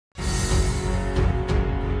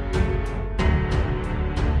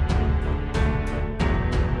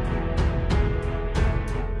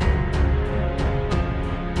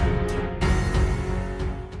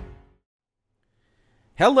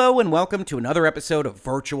Hello and welcome to another episode of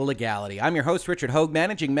Virtual Legality. I'm your host, Richard Hogue,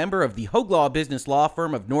 managing member of the Hogue Law Business Law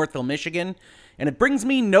Firm of Northville, Michigan, and it brings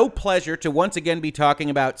me no pleasure to once again be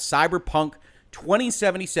talking about Cyberpunk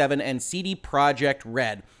 2077 and CD Projekt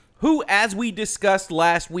Red, who, as we discussed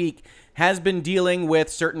last week, has been dealing with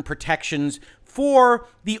certain protections for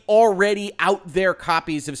the already out there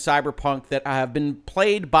copies of Cyberpunk that have been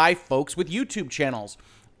played by folks with YouTube channels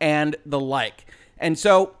and the like. And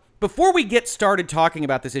so, before we get started talking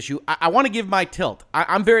about this issue, I want to give my tilt.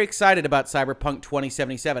 I'm very excited about Cyberpunk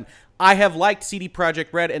 2077. I have liked CD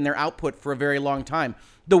Projekt Red and their output for a very long time.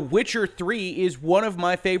 The Witcher 3 is one of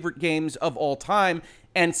my favorite games of all time,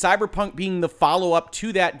 and Cyberpunk being the follow-up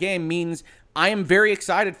to that game means I am very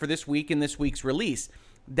excited for this week and this week's release.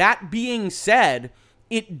 That being said,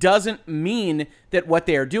 it doesn't mean that what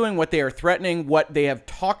they are doing, what they are threatening, what they have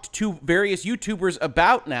talked to various YouTubers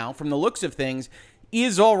about now, from the looks of things,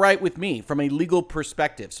 is all right with me from a legal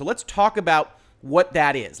perspective. So let's talk about what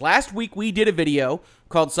that is. Last week, we did a video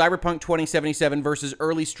called Cyberpunk 2077 versus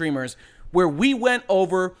Early Streamers, where we went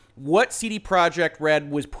over what CD Projekt Red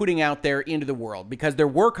was putting out there into the world, because there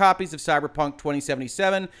were copies of Cyberpunk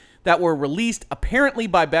 2077 that were released apparently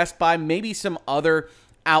by Best Buy, maybe some other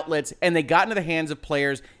outlets, and they got into the hands of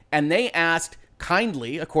players, and they asked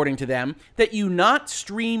kindly, according to them, that you not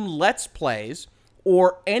stream Let's Plays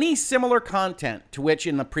or any similar content, to which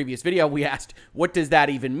in the previous video we asked, what does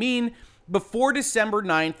that even mean, before December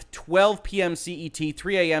 9th, 12 p.m. CET,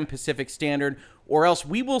 3 a.m. Pacific Standard, or else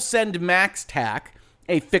we will send MaxTac,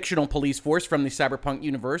 a fictional police force from the Cyberpunk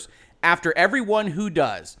universe, after everyone who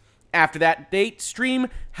does. After that date, stream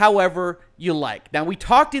however you like. Now, we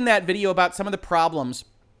talked in that video about some of the problems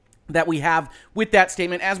that we have with that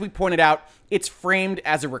statement. As we pointed out, it's framed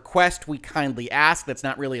as a request we kindly ask. That's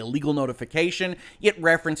not really a legal notification. It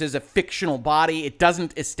references a fictional body. It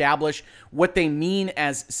doesn't establish what they mean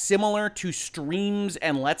as similar to streams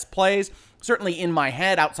and Let's Plays. Certainly in my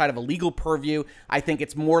head, outside of a legal purview, I think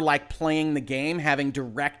it's more like playing the game, having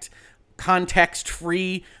direct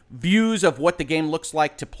context-free views of what the game looks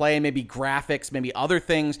like to play, maybe graphics, maybe other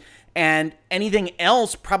things, and anything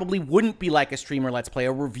else probably wouldn't be like a streamer Let's Play,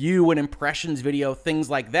 a review, an impressions video, things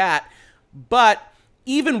like that. But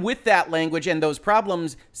even with that language and those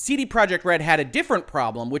problems, CD Projekt Red had a different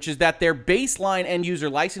problem, which is that their baseline end-user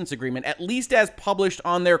license agreement, at least as published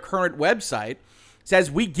on their current website,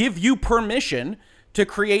 says we give you permission to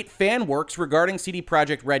create fan works regarding CD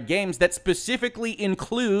Projekt Red games that specifically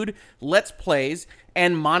include Let's Plays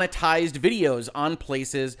and monetized videos on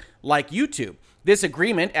places like YouTube. This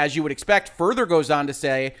agreement, as you would expect, further goes on to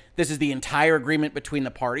say this is the entire agreement between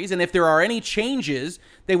the parties, and if there are any changes,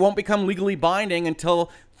 they won't become legally binding until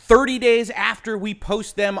 30 days after we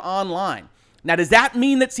post them online. Now, does that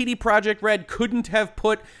mean that CD Projekt Red couldn't have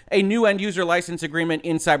put a new end-user license agreement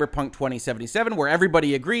in Cyberpunk 2077 where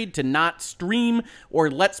everybody agreed to not stream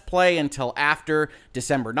or Let's Play until after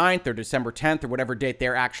December 9th or December 10th or whatever date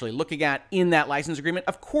they're actually looking at in that license agreement?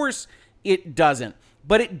 Of course it doesn't.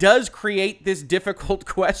 But it does create this difficult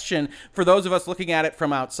question for those of us looking at it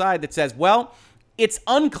from outside that says, well, it's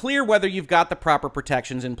unclear whether you've got the proper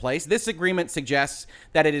protections in place. This agreement suggests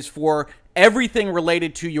that it is for everything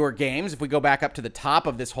related to your games. If we go back up to the top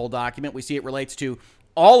of this whole document, we see it relates to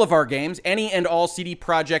all of our games, any and all CD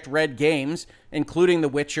Projekt Red games, including The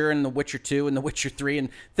Witcher and The Witcher 2 and The Witcher 3 and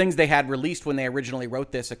things they had released when they originally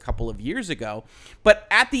wrote this a couple of years ago. But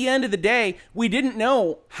at the end of the day, we didn't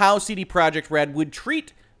know how CD Projekt Red would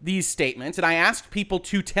treat these statements, and I asked people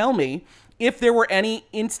to tell me if there were any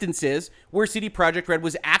instances where CD Projekt Red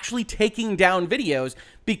was actually taking down videos,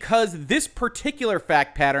 because this particular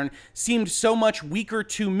fact pattern seemed so much weaker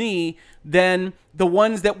to me than the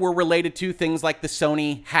ones that were related to things like the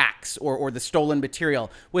Sony hacks or the stolen material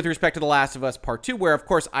with respect to The Last of Us Part 2, where, of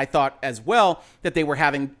course, I thought as well that they were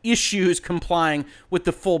having issues complying with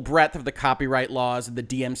the full breadth of the copyright laws and the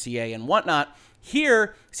DMCA and whatnot.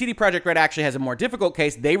 Here, CD Projekt Red actually has a more difficult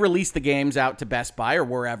case. They released the games out to Best Buy or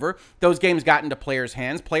wherever. Those games got into players'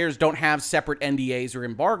 hands. Players don't have separate NDAs or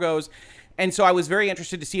embargoes. And so I was very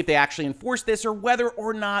interested to see if they actually enforced this or whether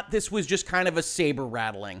or not this was just kind of a saber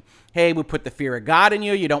rattling. Hey, we put the fear of God in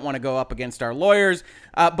you. You don't want to go up against our lawyers.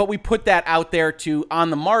 But we put that out there to, on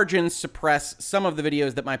the margins, suppress some of the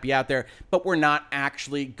videos that might be out there. But we're not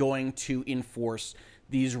actually going to enforce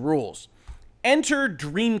these rules. Enter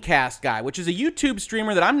Dreamcast Guy, which is a YouTube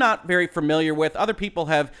streamer that I'm not very familiar with. Other people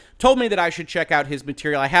have told me that I should check out his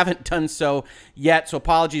material. I haven't done so yet, so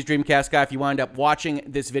apologies, Dreamcast Guy, if you wind up watching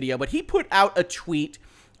this video. But he put out a tweet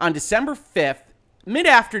on December 5th,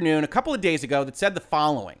 mid-afternoon, a couple of days ago, that said the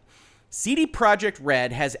following. CD Projekt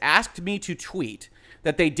Red has asked me to tweet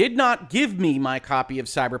that they did not give me my copy of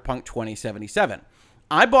Cyberpunk 2077.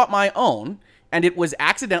 I bought my own, and it was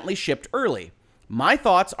accidentally shipped early. My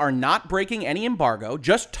thoughts are not breaking any embargo,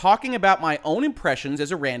 just talking about my own impressions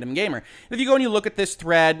as a random gamer. If you go and you look at this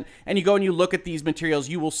thread, and you go and you look at these materials,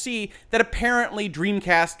 you will see that apparently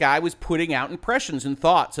Dreamcast Guy was putting out impressions and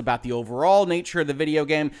thoughts about the overall nature of the video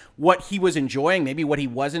game, what he was enjoying, maybe what he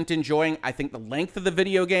wasn't enjoying. I think the length of the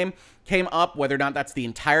video game came up, whether or not that's the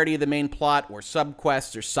entirety of the main plot, or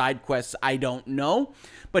subquests, or side quests, I don't know.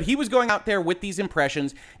 But he was going out there with these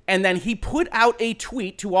impressions, and then he put out a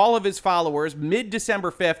tweet to all of his followers mid-December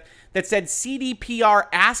 5th that said, CDPR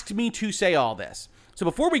asked me to say all this. So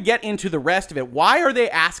before we get into the rest of it, why are they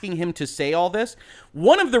asking him to say all this?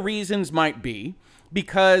 One of the reasons might be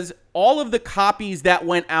because all of the copies that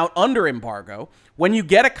went out under embargo, when you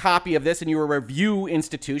get a copy of this and you're a review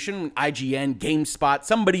institution, IGN, GameSpot,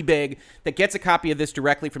 somebody big that gets a copy of this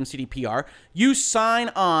directly from CDPR, you sign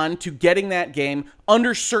on to getting that game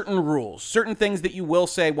under certain rules, certain things that you will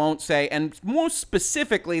say, won't say, and most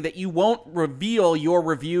specifically that you won't reveal your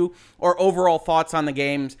review or overall thoughts on the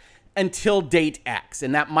games until date X,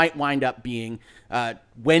 and that might wind up being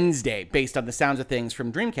Wednesday, based on the sounds of things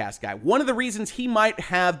from Dreamcast Guy. One of the reasons he might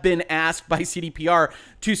have been asked by CDPR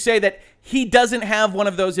to say that he doesn't have one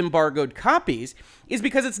of those embargoed copies is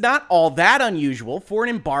because it's not all that unusual for an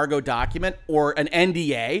embargo document or an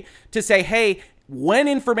NDA to say, hey, when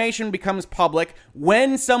information becomes public,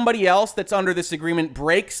 when somebody else that's under this agreement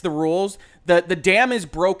breaks the rules, the dam is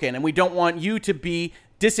broken, and we don't want you to be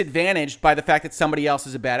disadvantaged by the fact that somebody else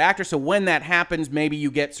is a bad actor. So when that happens, maybe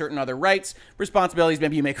you get certain other rights, responsibilities,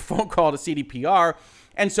 maybe you make a phone call to CDPR.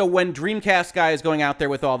 And so when Dreamcast Guy is going out there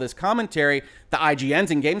with all this commentary, the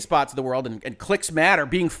IGNs and GameSpots of the world, and clicks matter,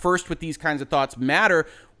 being first with these kinds of thoughts matter,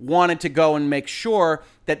 wanted to go and make sure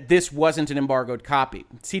that this wasn't an embargoed copy.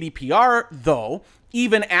 CDPR, though,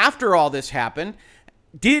 even after all this happened,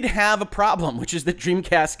 did have a problem, which is that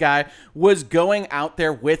Dreamcast Guy was going out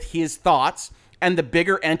there with his thoughts, and the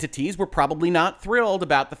bigger entities were probably not thrilled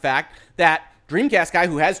about the fact that Dreamcast Guy,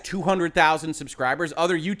 who has 200,000 subscribers,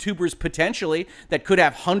 other YouTubers potentially that could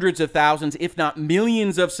have hundreds of thousands, if not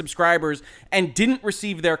millions of subscribers, and didn't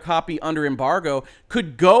receive their copy under embargo,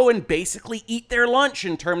 could go and basically eat their lunch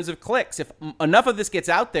in terms of clicks. If enough of this gets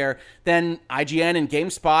out there, then IGN and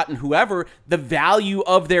GameSpot and whoever, the value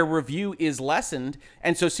of their review is lessened.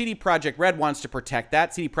 And so CD Projekt Red wants to protect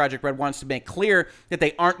that. CD Projekt Red wants to make clear that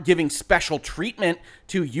they aren't giving special treatment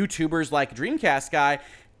to YouTubers like Dreamcast Guy.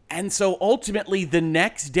 And so ultimately, the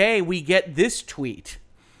next day, we get this tweet.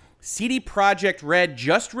 CD Projekt Red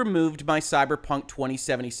just removed my Cyberpunk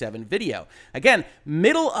 2077 video. Again,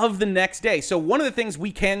 middle of the next day. So one of the things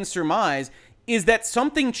we can surmise is that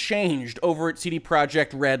something changed over at CD Projekt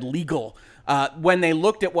Red Legal when they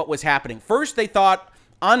looked at what was happening. First, they thought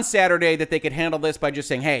on Saturday that they could handle this by just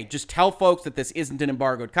saying, hey, just tell folks that this isn't an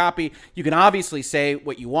embargoed copy. You can obviously say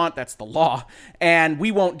what you want. That's the law. And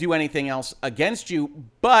we won't do anything else against you.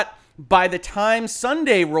 But by the time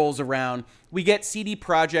Sunday rolls around, we get CD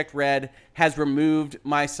Projekt Red has removed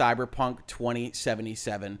my Cyberpunk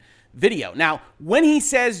 2077 video. Now, when he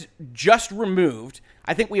says just removed,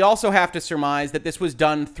 I think we also have to surmise that this was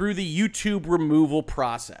done through the YouTube removal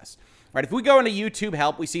process. Right, if we go into YouTube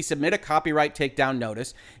Help, we see submit a copyright takedown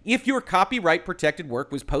notice. If your copyright protected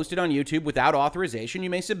work was posted on YouTube without authorization, you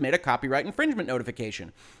may submit a copyright infringement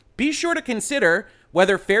notification. Be sure to consider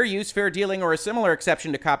whether fair use, fair dealing, or a similar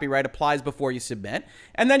exception to copyright applies before you submit.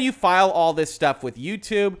 And then you file all this stuff with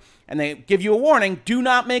YouTube, and they give you a warning, do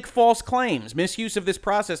not make false claims. Misuse of this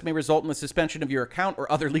process may result in the suspension of your account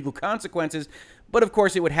or other legal consequences. But of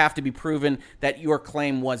course, it would have to be proven that your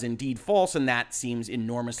claim was indeed false, and that seems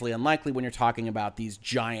enormously unlikely when you're talking about these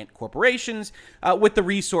giant corporations with the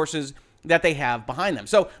resources that they have behind them.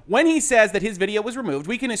 So when he says that his video was removed,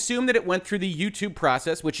 we can assume that it went through the YouTube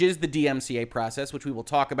process, which is the DMCA process, which we will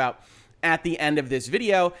talk about at the end of this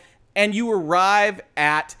video, and you arrive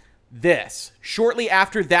at this. Shortly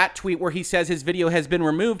after that tweet where he says his video has been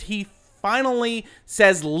removed, he finally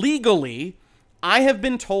says legally, I have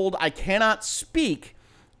been told I cannot speak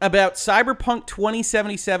about Cyberpunk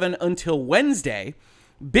 2077 until Wednesday.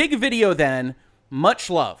 Big video then, much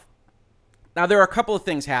love. Now, there are a couple of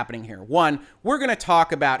things happening here. One, we're going to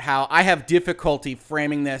talk about how I have difficulty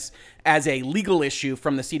framing this as a legal issue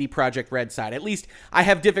from the CD Projekt Red side. At least I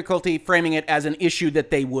have difficulty framing it as an issue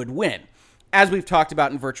that they would win. As we've talked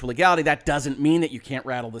about in virtual legality, that doesn't mean that you can't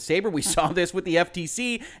rattle the saber. We saw this with the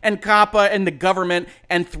FTC and COPPA and the government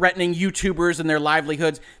and threatening YouTubers and their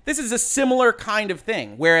livelihoods. This is a similar kind of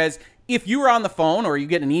thing. Whereas if you were on the phone or you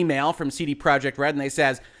get an email from CD Projekt Red and they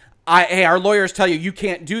says, hey, our lawyers tell you, you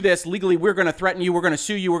can't do this legally, we're going to threaten you, we're going to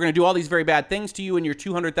sue you, we're going to do all these very bad things to you and your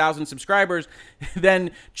 200,000 subscribers,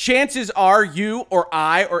 then chances are you or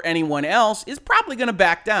I or anyone else is probably going to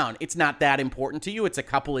back down. It's not that important to you. It's a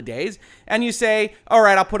couple of days. And you say, all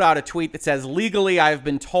right, I'll put out a tweet that says, legally, I've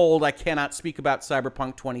been told I cannot speak about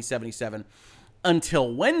Cyberpunk 2077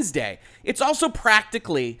 until Wednesday. It's also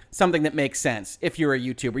practically something that makes sense if you're a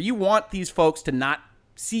YouTuber. You want these folks to not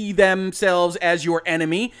see themselves as your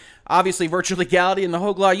enemy. Obviously, Virtual Legality and the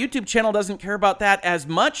Hogue Law YouTube channel doesn't care about that as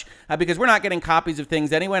much because we're not getting copies of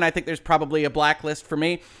things anyway, and I think there's probably a blacklist for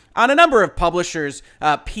me on a number of publishers'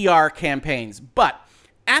 PR campaigns. But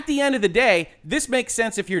at the end of the day, this makes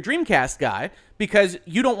sense if you're a Dreamcast guy because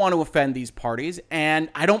you don't want to offend these parties, and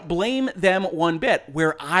I don't blame them one bit.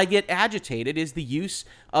 Where I get agitated is the use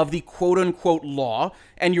of the quote-unquote law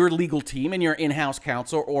and your legal team and your in-house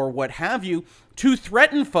counsel or what have you to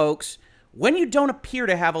threaten folks when you don't appear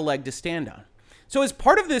to have a leg to stand on. So as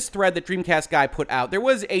part of this thread that Dreamcast Guy put out, there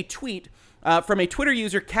was a tweet from a Twitter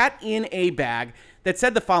user, Cat in a Bag, that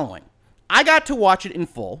said the following: I got to watch it in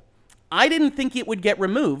full. I didn't think it would get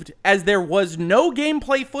removed as there was no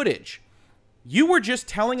gameplay footage. You were just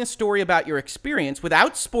telling a story about your experience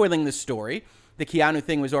without spoiling the story. The Keanu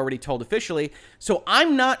thing was already told officially, so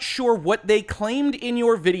I'm not sure what they claimed in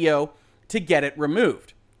your video to get it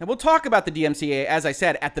removed. And we'll talk about the DMCA, as I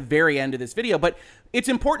said, at the very end of this video, but it's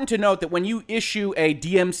important to note that when you issue a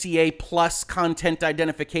DMCA plus content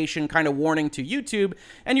identification kind of warning to YouTube,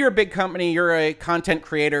 and you're a big company, you're a content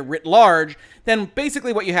creator writ large, then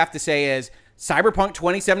basically what you have to say is Cyberpunk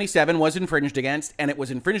 2077 was infringed against, and it was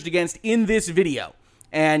infringed against in this video.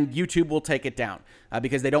 And YouTube will take it down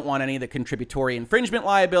because they don't want any of the contributory infringement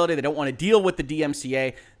liability. They don't want to deal with the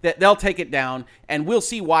DMCA. They'll take it down, and we'll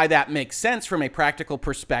see why that makes sense from a practical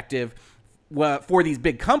perspective for these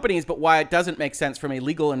big companies, but why it doesn't make sense from a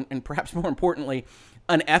legal and perhaps more importantly,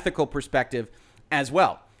 an ethical perspective as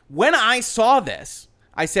well. When I saw this,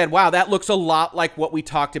 I said, wow, that looks a lot like what we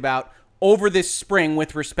talked about over this spring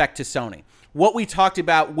with respect to Sony. What we talked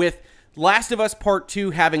about with Last of Us Part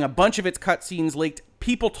 2 having a bunch of its cutscenes leaked,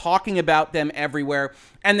 people talking about them everywhere,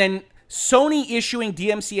 and then Sony issuing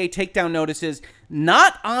DMCA takedown notices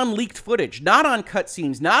not on leaked footage, not on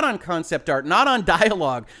cutscenes, not on concept art, not on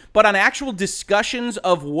dialogue, but on actual discussions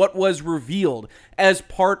of what was revealed as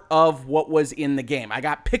part of what was in the game. I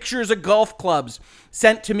got pictures of golf clubs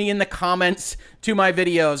sent to me in the comments to my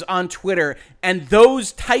videos on Twitter, and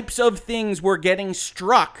those types of things were getting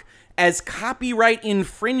struck as copyright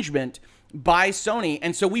infringement by Sony.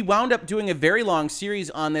 And so we wound up doing a very long series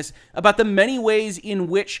on this about the many ways in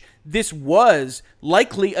which this was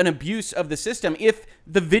likely an abuse of the system if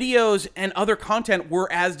the videos and other content were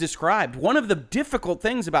as described. One of the difficult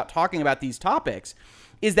things about talking about these topics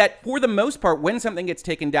is that for the most part, when something gets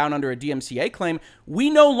taken down under a DMCA claim, we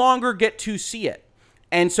no longer get to see it.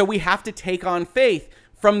 And so we have to take on faith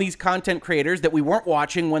from these content creators that we weren't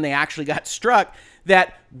watching when they actually got struck,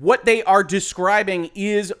 that what they are describing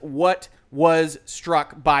is what was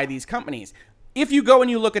struck by these companies. If you go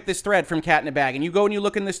and you look at this thread from Cat in a Bag, and you go and you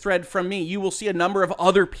look in this thread from me, you will see a number of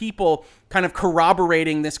other people kind of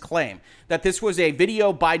corroborating this claim, that this was a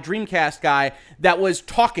video by Dreamcast Guy that was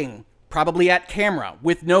talking, probably at camera,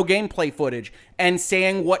 with no gameplay footage, and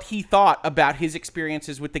saying what he thought about his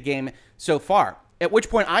experiences with the game so far. At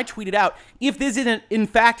which point I tweeted out, if this isn't in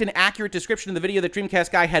fact an accurate description of the video that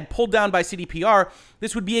Dreamcast Guy had pulled down by CDPR,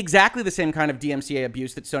 this would be exactly the same kind of DMCA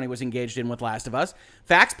abuse that Sony was engaged in with Last of Us.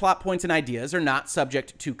 Facts, plot points, and ideas are not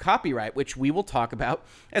subject to copyright, which we will talk about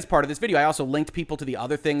as part of this video. I also linked people to the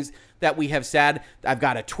other things that we have said. I've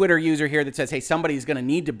got a Twitter user here that says, hey, somebody's going to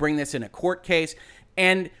need to bring this in a court case.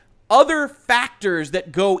 And other factors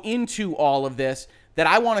that go into all of this that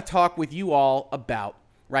I want to talk with you all about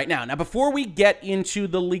right now. Now, before we get into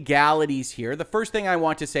the legalities here, the first thing I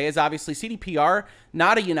want to say is obviously CDPR,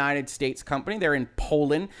 not a United States company. They're in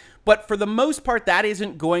Poland. But for the most part, that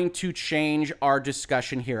isn't going to change our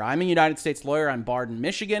discussion here. I'm a United States lawyer. I'm barred in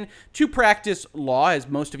Michigan to practice law, as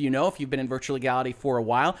most of you know if you've been in virtual legality for a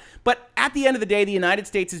while. But at the end of the day, the United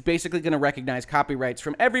States is basically going to recognize copyrights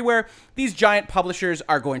from everywhere. These giant publishers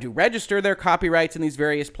are going to register their copyrights in these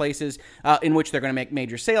various places in which they're going to make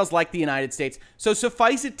major sales, like the United States. So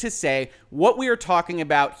suffice it to say, what we are talking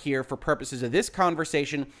about here for purposes of this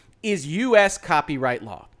conversation is U.S. copyright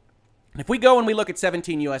law. If we go and we look at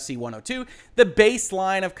 17 U.S.C. 102, the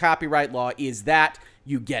baseline of copyright law is that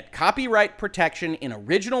you get copyright protection in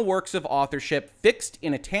original works of authorship fixed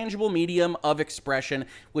in a tangible medium of expression,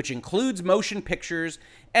 which includes motion pictures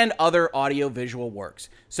and other audiovisual works.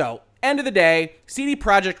 So, end of the day, CD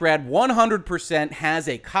Projekt Red 100% has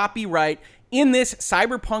a copyright in this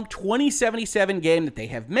Cyberpunk 2077 game that they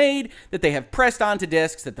have made, that they have pressed onto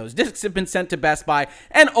discs, that those discs have been sent to Best Buy,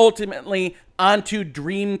 and ultimately onto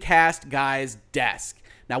Dreamcast Guy's desk.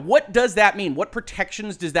 Now, what does that mean? What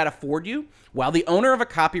protections does that afford you? Well, the owner of a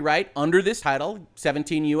copyright under this title,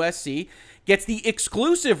 17 USC, gets the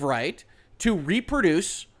exclusive right to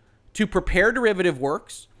reproduce, to prepare derivative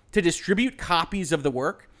works, to distribute copies of the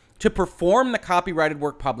work, to perform the copyrighted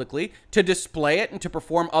work publicly, to display it, and to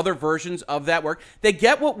perform other versions of that work. They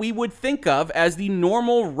get what we would think of as the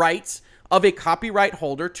normal rights of a copyright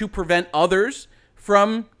holder to prevent others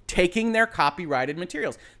from taking their copyrighted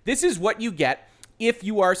materials. This is what you get if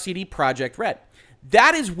you are CD Projekt Red.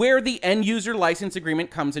 That is where the end user license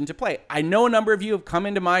agreement comes into play. I know a number of you have come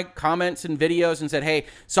into my comments and videos and said, hey,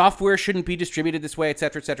 software shouldn't be distributed this way, et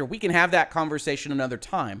cetera, et cetera. We can have that conversation another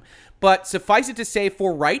time. But suffice it to say,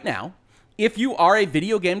 for right now, if you are a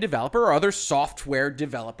video game developer or other software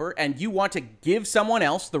developer and you want to give someone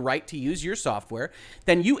else the right to use your software,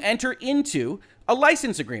 then you enter into a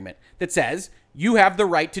license agreement that says you have the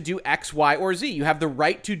right to do X, Y, or Z. You have the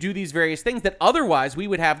right to do these various things that otherwise we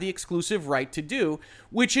would have the exclusive right to do,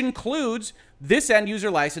 which includes this end user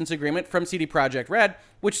license agreement from CD Projekt Red,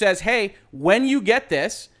 which says, hey, when you get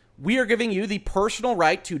this, we are giving you the personal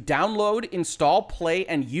right to download, install, play,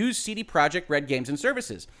 and use CD Projekt Red games and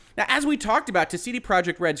services. Now, as we talked about, to CD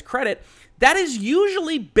Projekt Red's credit, that is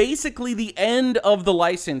usually basically the end of the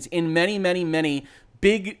license in many, many, many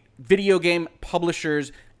big video game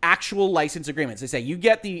publishers' actual license agreements. They say you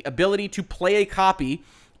get the ability to play a copy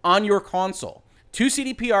on your console. To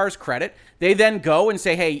CDPR's credit, they then go and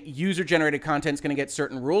say, hey, user-generated content is going to get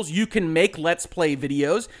certain rules. You can make Let's Play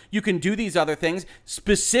videos. You can do these other things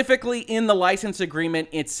specifically in the license agreement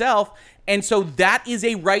itself. And so that is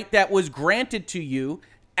a right that was granted to you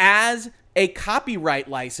as a copyright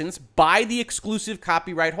license by the exclusive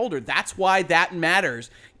copyright holder. That's why that matters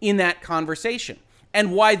in that conversation.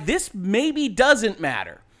 And why this maybe doesn't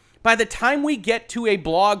matter. By the time we get to a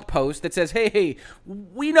blog post that says, hey,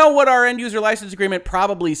 we know what our end user license agreement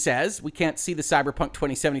probably says. We can't see the Cyberpunk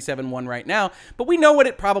 2077 one right now, but we know what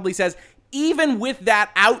it probably says. Even with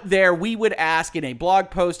that out there, we would ask in a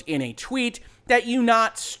blog post, in a tweet, that you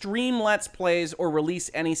not stream Let's Plays or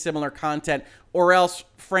release any similar content, or else,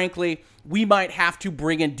 frankly, we might have to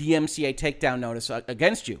bring a DMCA takedown notice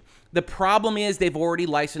against you. The problem is they've already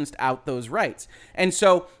licensed out those rights. And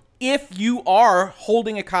so if you are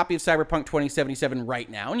holding a copy of Cyberpunk 2077 right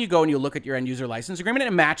now, and you go and you look at your end user license agreement,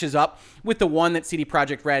 and it matches up with the one that CD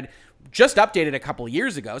Projekt Red just updated a couple of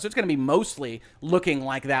years ago, so it's going to be mostly looking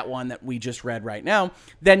like that one that we just read right now,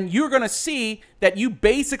 then you're going to see that you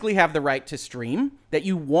basically have the right to stream, that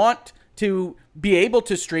you want to be able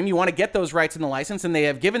to stream, you want to get those rights in the license, and they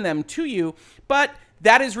have given them to you, but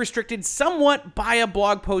that is restricted somewhat by a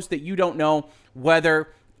blog post that you don't know whether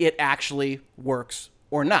it actually works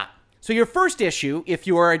or not. So your first issue, if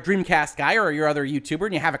you are a Dreamcast guy or your other YouTuber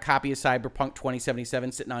and you have a copy of Cyberpunk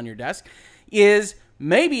 2077 sitting on your desk, is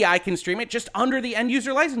maybe I can stream it just under the end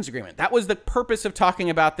user license agreement. That was the purpose of talking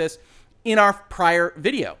about this in our prior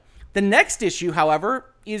video. The next issue, however,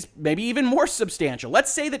 is maybe even more substantial.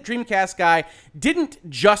 Let's say that Dreamcast Guy didn't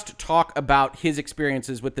just talk about his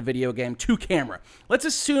experiences with the video game to camera. Let's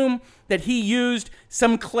assume that he used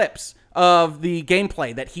some clips of the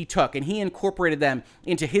gameplay that he took and he incorporated them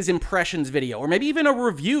into his impressions video, or maybe even a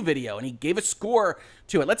review video, and he gave a score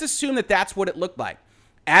to it. Let's assume that that's what it looked like.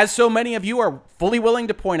 As so many of you are fully willing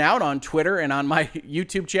to point out on Twitter and on my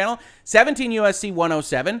YouTube channel, 17 USC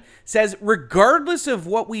 107 says, regardless of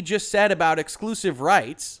what we just said about exclusive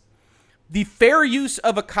rights, the fair use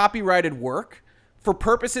of a copyrighted work for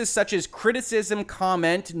purposes such as criticism,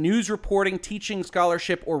 comment, news reporting, teaching,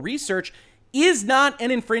 scholarship, or research is not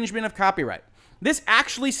an infringement of copyright. This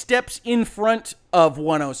actually steps in front of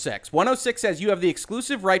 106. 106 says you have the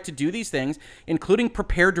exclusive right to do these things, including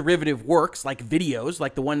prepare derivative works like videos,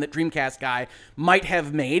 like the one that Dreamcast Guy might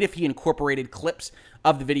have made if he incorporated clips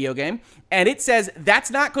of the video game. And it says that's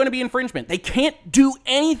not going to be infringement. They can't do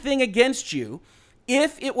anything against you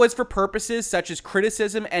if it was for purposes such as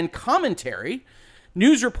criticism and commentary,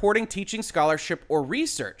 news reporting, teaching, scholarship, or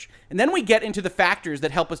research. And then we get into the factors that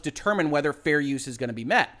help us determine whether fair use is going to be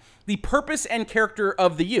met. The purpose and character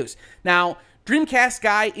of the use. Now, Dreamcast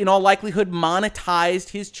Guy, in all likelihood, monetized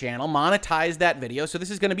his channel, monetized that video. So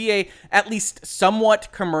this is going to be a at least somewhat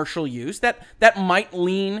commercial use that might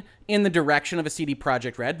lean in the direction of a CD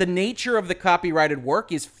Projekt Red. The nature of the copyrighted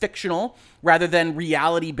work is fictional rather than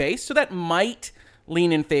reality-based, so that might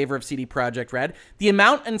lean in favor of CD Projekt Red. The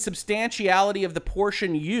amount and substantiality of the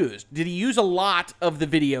portion used. Did he use a lot of the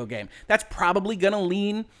video game? That's probably going to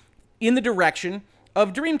lean in the direction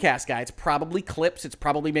of Dreamcast Guy. It's probably clips, it's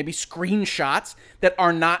probably maybe screenshots that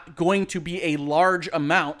are not going to be a large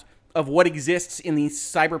amount of what exists in the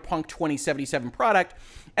Cyberpunk 2077 product,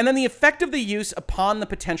 and then the effect of the use upon the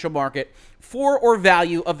potential market for or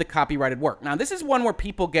value of the copyrighted work. Now, this is one where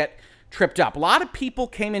people get tripped up. A lot of people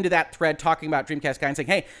came into that thread talking about Dreamcast Guy and saying,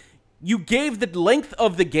 hey, you gave the length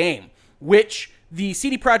of the game, which the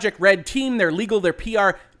CD Projekt Red team, their legal, their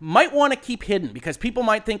PR, might want to keep hidden because people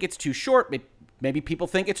might think it's too short. Maybe people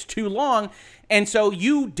think it's too long. And so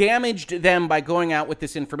you damaged them by going out with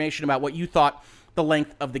this information about what you thought the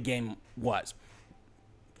length of the game was.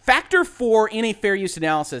 Factor 4 in a fair use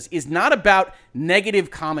analysis is not about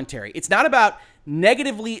negative commentary. It's not about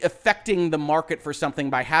negatively affecting the market for something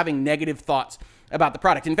by having negative thoughts about the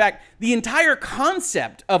product. In fact, the entire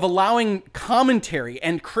concept of allowing commentary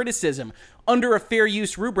and criticism under a fair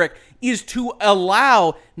use rubric is to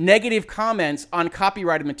allow negative comments on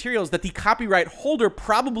copyrighted materials that the copyright holder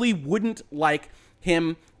probably wouldn't like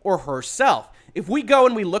him or herself. If we go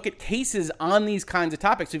and we look at cases on these kinds of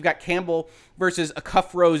topics, we've got Campbell versus A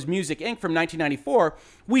Cuff Rose Music Inc. from 1994,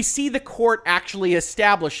 we see the court actually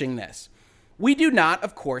establishing this. We do not,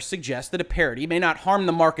 of course, suggest that a parody may not harm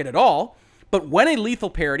the market at all, but when a lethal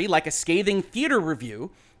parody, like a scathing theater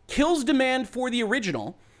review, kills demand for the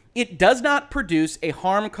original, it does not produce a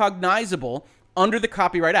harm cognizable under the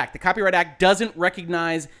Copyright Act. The Copyright Act doesn't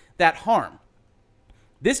recognize that harm.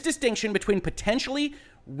 This distinction between potentially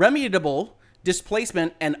remediable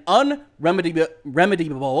displacement and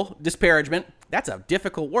unremediable disparagement, that's a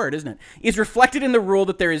difficult word, isn't it, is reflected in the rule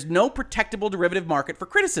that there is no protectable derivative market for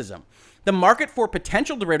criticism. The market for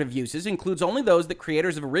potential derivative uses includes only those that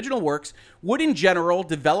creators of original works would in general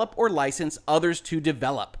develop or license others to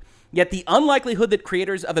develop. Yet the unlikelihood that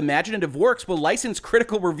creators of imaginative works will license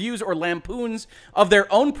critical reviews or lampoons of their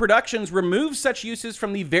own productions removes such uses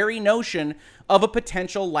from the very notion of a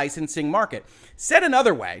potential licensing market. Said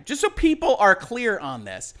another way, just so people are clear on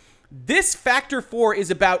this, this factor 4 is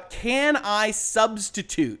about, can I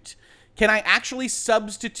substitute? Can I actually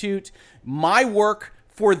substitute my work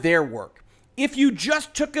for their work? If you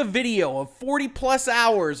just took a video of 40 plus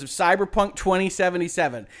hours of Cyberpunk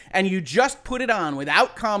 2077 and you just put it on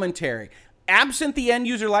without commentary, absent the end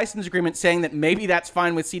user license agreement saying that maybe that's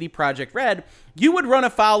fine with CD Projekt Red, you would run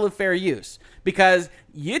afoul of fair use because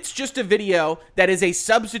it's just a video that is a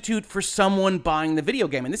substitute for someone buying the video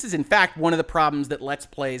game. And this is, in fact, one of the problems that Let's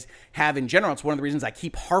Plays have in general. It's one of the reasons I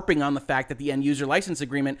keep harping on the fact that the end user license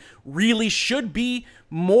agreement really should be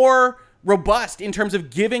more robust in terms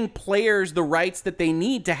of giving players the rights that they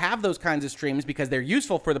need to have those kinds of streams because they're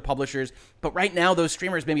useful for the publishers, but right now those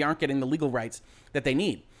streamers maybe aren't getting the legal rights that they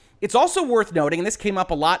need. It's also worth noting, and this came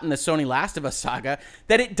up a lot in the Sony Last of Us saga,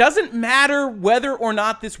 that it doesn't matter whether or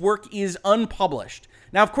not this work is unpublished.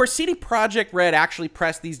 Now, of course, CD Projekt Red actually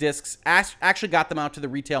pressed these discs, actually got them out to the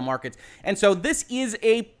retail markets, and so this is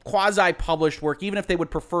a quasi-published work, even if they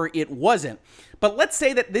would prefer it wasn't. But let's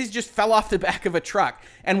say that these just fell off the back of a truck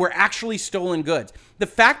and were actually stolen goods. The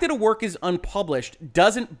fact that a work is unpublished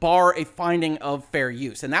doesn't bar a finding of fair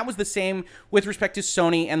use, and that was the same with respect to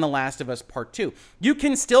Sony and The Last of Us Part 2. You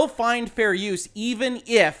can still find fair use even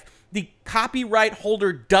if the copyright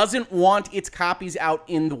holder doesn't want its copies out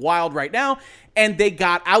in the wild right now, and they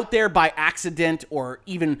got out there by accident or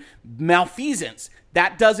even malfeasance.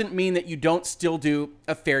 That doesn't mean that you don't still do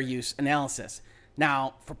a fair use analysis.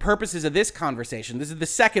 Now, for purposes of this conversation, this is the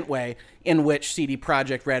second way in which CD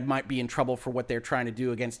Projekt Red might be in trouble for what they're trying to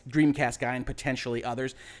do against Dreamcast Guy and potentially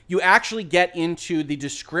others. You actually get into the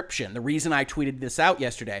description, the reason I tweeted this out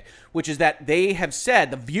yesterday, which is that they have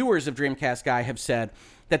said, the viewers of Dreamcast Guy have said,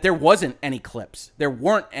 that there wasn't any clips. There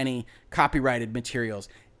weren't any copyrighted materials.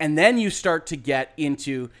 And then you start to get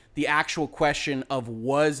into the actual question of,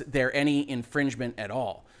 was there any infringement at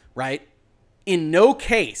all, right? In no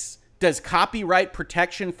case does copyright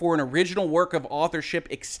protection for an original work of authorship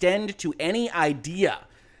extend to any idea,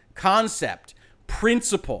 concept,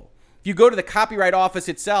 principle. If you go to the Copyright Office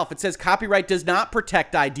itself, it says copyright does not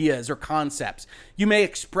protect ideas or concepts. You may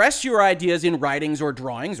express your ideas in writings or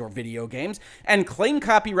drawings or video games and claim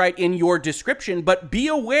copyright in your description, but be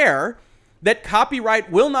aware that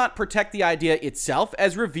copyright will not protect the idea itself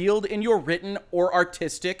as revealed in your written or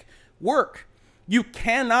artistic work. You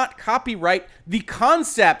cannot copyright the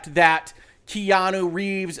concept that Keanu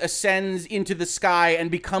Reeves ascends into the sky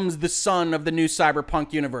and becomes the son of the new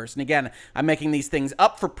Cyberpunk universe. And again, I'm making these things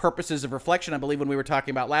up for purposes of reflection. I believe when we were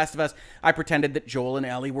talking about Last of Us, I pretended that Joel and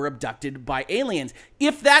Ellie were abducted by aliens.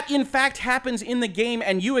 If that in fact happens in the game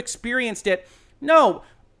and you experienced it, no,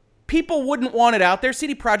 people wouldn't want it out there.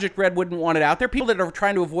 CD Projekt Red wouldn't want it out there. People that are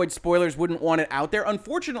trying to avoid spoilers wouldn't want it out there.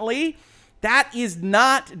 Unfortunately, That is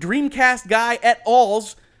not Dreamcast guy at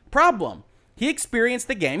all's problem. He experienced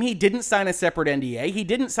the game. He didn't sign a separate NDA. He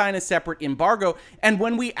didn't sign a separate embargo. And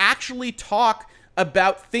when we actually talk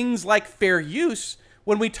about things like fair use,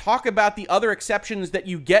 when we talk about the other exceptions that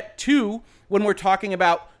you get to when we're talking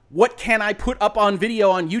about what can I put up on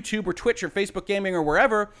video on YouTube or Twitch or Facebook Gaming or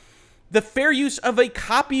wherever, the fair use of a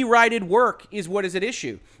copyrighted work is what is at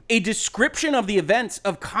issue. A description of the events,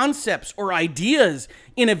 of concepts or ideas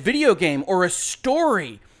in a video game or a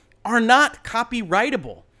story are not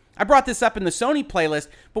copyrightable. I brought this up in the Sony playlist,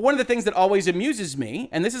 but one of the things that always amuses me,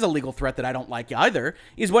 and this is a legal threat that I don't like either,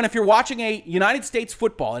 is when if you're watching a United States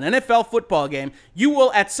football, an NFL football game, you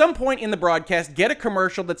will at some point in the broadcast get a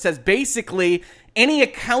commercial that says basically any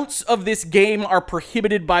accounts of this game are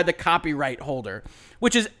prohibited by the copyright holder,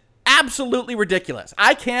 which is absolutely ridiculous.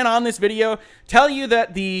 I can, on this video, tell you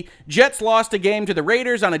that the Jets lost a game to the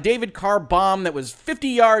Raiders on a David Carr bomb that was 50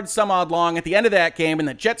 yards some odd long at the end of that game, and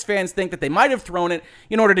that Jets fans think that they might have thrown it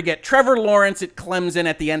in order to get Trevor Lawrence at Clemson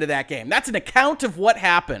at the end of that game. That's an account of what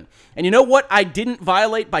happened. And you know what I didn't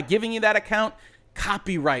violate by giving you that account?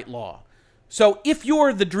 Copyright law. So if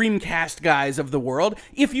you're the Dreamcast guys of the world,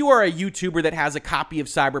 if you are a YouTuber that has a copy of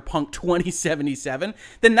Cyberpunk 2077,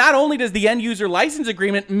 then not only does the end user license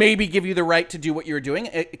agreement maybe give you the right to do what you're doing,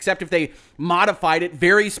 except if they modified it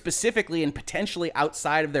very specifically and potentially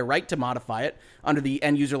outside of their right to modify it under the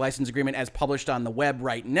end user license agreement as published on the web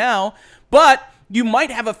right now, but you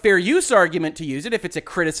might have a fair use argument to use it if it's a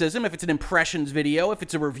criticism, if it's an impressions video, if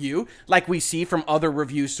it's a review, like we see from other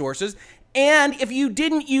review sources. And if you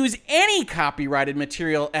didn't use any copyrighted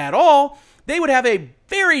material at all, they would have a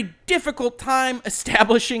very difficult time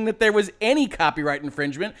establishing that there was any copyright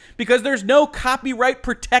infringement because there's no copyright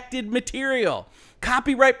protected material.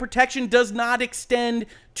 Copyright protection does not extend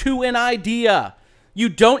to an idea. You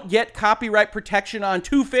don't get copyright protection on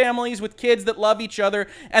two families with kids that love each other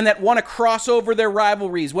and that want to cross over their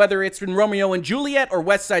rivalries, whether it's in Romeo and Juliet or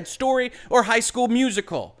West Side Story or High School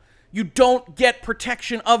Musical. You don't get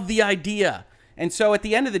protection of the idea. And so at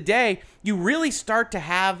the end of the day, you really start to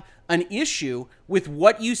have an issue with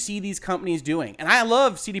what you see these companies doing. And I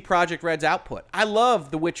love CD Projekt Red's output. I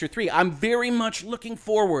love The Witcher 3. I'm very much looking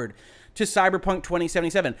forward to Cyberpunk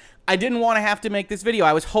 2077. I didn't want to have to make this video.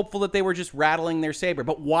 I was hopeful that they were just rattling their saber.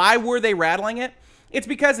 But why were they rattling it? It's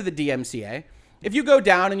because of the DMCA. If you go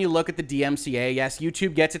down and you look at the DMCA, yes,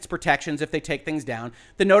 YouTube gets its protections if they take things down.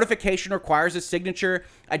 The notification requires a signature,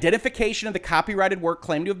 identification of the copyrighted work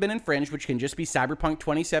claimed to have been infringed, which can just be Cyberpunk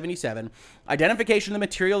 2077, identification of the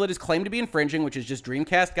material that is claimed to be infringing, which is just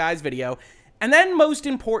Dreamcast Guy's video, and then most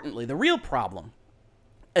importantly, the real problem,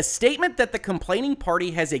 a statement that the complaining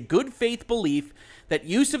party has a good faith belief that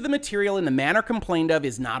use of the material in the manner complained of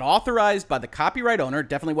is not authorized by the copyright owner,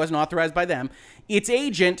 definitely wasn't authorized by them, its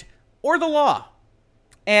agent, or the law.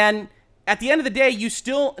 And at the end of the day, you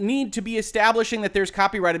still need to be establishing that there's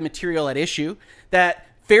copyrighted material at issue, that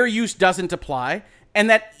fair use doesn't apply, and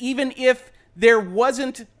that even if there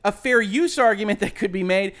wasn't a fair use argument that could be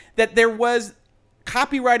made, that there was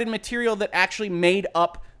copyrighted material that actually made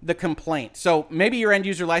up the complaint. So maybe your end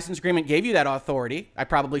user license agreement gave you that authority. I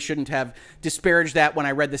probably shouldn't have disparaged that when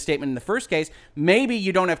I read the statement in the first case. Maybe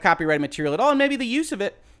you don't have copyrighted material at all, and maybe the use of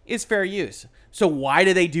it is fair use. So why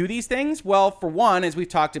do they do these things? Well, for one, as we've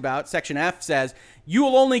talked about, Section F says you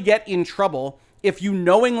will only get in trouble if you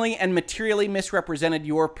knowingly and materially misrepresented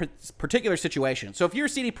your particular situation. So if you're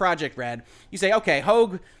CD Projekt Red, you say, okay,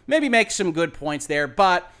 Hogue maybe makes some good points there,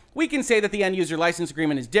 but we can say that the end user license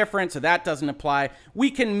agreement is different, so that doesn't apply. We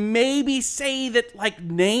can maybe say that like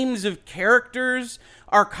names of characters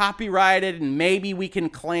are copyrighted, and maybe we can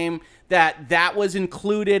claim that that was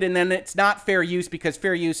included, and then it's not fair use because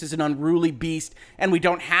fair use is an unruly beast, and we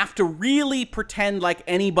don't have to really pretend like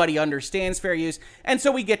anybody understands fair use. And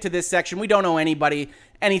so we get to this section. We don't owe anybody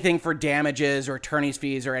anything for damages or attorney's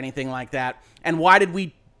fees or anything like that. And why did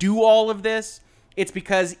we do all of this? It's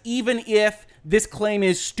because even if this claim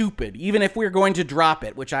is stupid, even if we're going to drop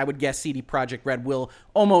it, which I would guess CD Projekt Red will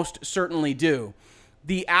almost certainly do,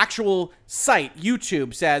 the actual site,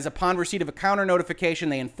 YouTube, says upon receipt of a counter notification,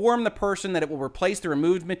 they inform the person that it will replace the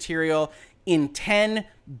removed material in 10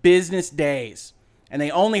 business days. And they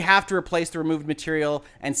only have to replace the removed material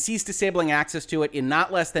and cease disabling access to it in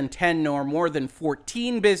not less than 10 nor more than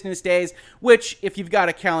 14 business days, which, if you've got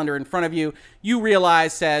a calendar in front of you, you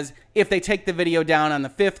realize says if they take the video down on the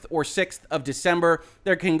 5th or 6th of December,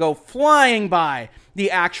 they can go flying by the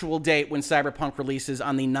actual date when Cyberpunk releases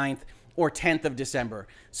on the 9th or 10th of December.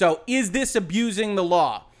 So is this abusing the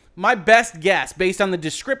law? My best guess, based on the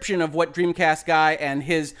description of what Dreamcast Guy and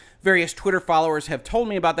his various Twitter followers have told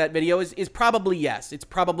me about that video, is probably yes. It's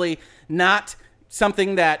probably not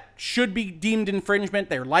something that should be deemed infringement.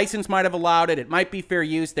 Their license might have allowed it. It might be fair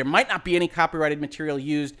use. There might not be any copyrighted material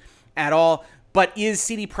used at all. But is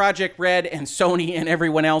CD Projekt Red and Sony and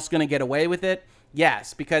everyone else going to get away with it?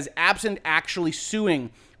 Yes, because absent actually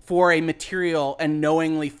suing for a material and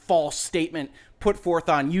knowingly false statement put forth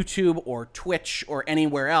on YouTube or Twitch or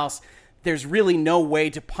anywhere else, there's really no way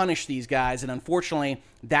to punish these guys. And unfortunately,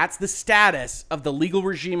 that's the status of the legal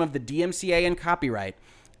regime of the DMCA and copyright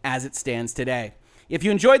as it stands today. If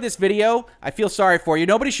you enjoyed this video, I feel sorry for you.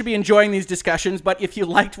 Nobody should be enjoying these discussions, but if you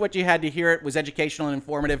liked what you had to hear, it was educational and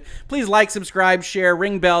informative, please like, subscribe, share,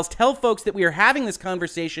 ring bells, tell folks that we are having this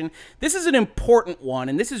conversation. This is an important one,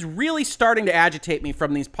 and this is really starting to agitate me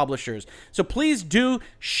from these publishers. So please do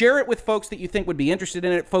share it with folks that you think would be interested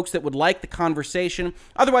in it, folks that would like the conversation.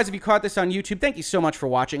 Otherwise, if you caught this on YouTube, thank you so much for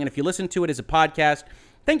watching, and if you listen to it as a podcast,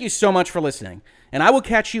 thank you so much for listening. And I will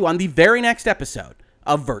catch you on the very next episode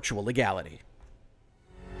of Virtual Legality.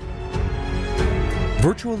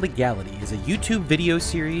 Virtual Legality is a YouTube video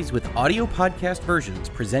series with audio podcast versions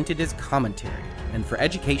presented as commentary and for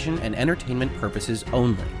education and entertainment purposes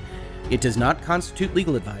only. It does not constitute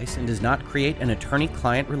legal advice and does not create an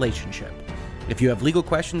attorney-client relationship. If you have legal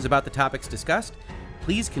questions about the topics discussed,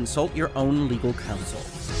 please consult your own legal counsel.